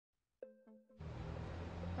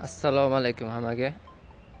Assalomu alaykum hammaga.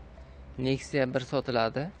 Nexia 1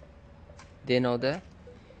 sotiladi. Denoda.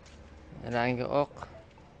 Rangi oq.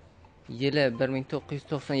 Yili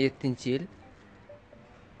 1997-yil.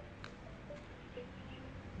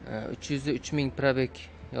 303 probek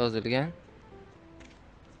yozilgan.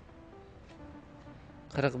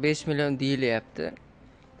 45 million deyilyapti.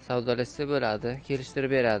 Savdolashsa bo'ladi,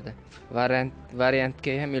 kelishtirib beradi.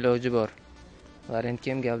 Variantga ham iloji bor.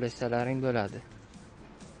 Variantga ham gaplashsalaring bo'ladi.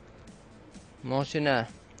 Mashina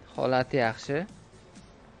holati yaxshi.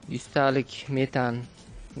 100 talik metan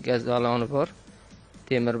gaz baloni bor.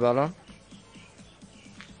 Temir balon.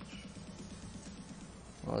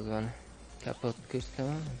 Hozir mana kapot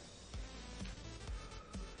ko'rsataman.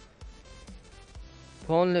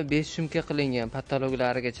 Polni 5 shumka qilingan,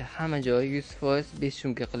 patologlarigacha hamma joyi 100% 5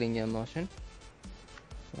 shumka qilingan mashin.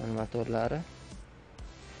 Mana motorlari.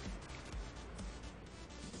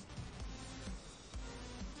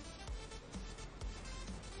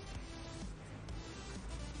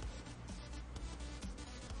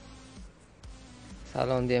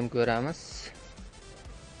 Salonni ham ko'ramiz.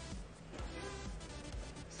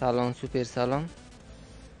 Salon super salon.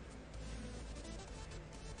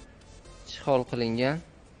 Chihol qilingan.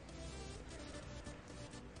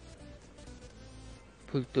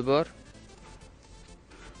 Pulti bor.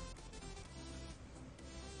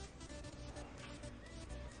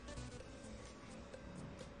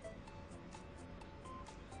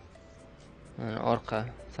 Mana orqa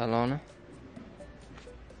saloni.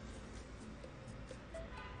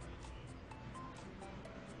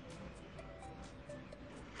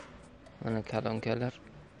 Mana kolonkalar.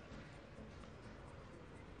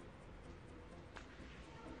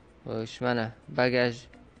 Xo'sh, mana bagaj.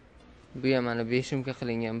 Bu ham mana 5 shumka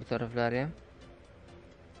qilingan, bu taraflari ham.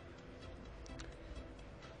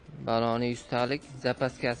 Baloni 100 talik,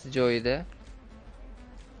 zapaskasi joyida.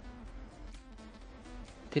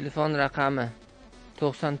 Telefon raqami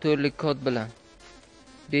 94lik kod bilan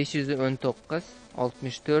 519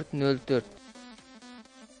 64 04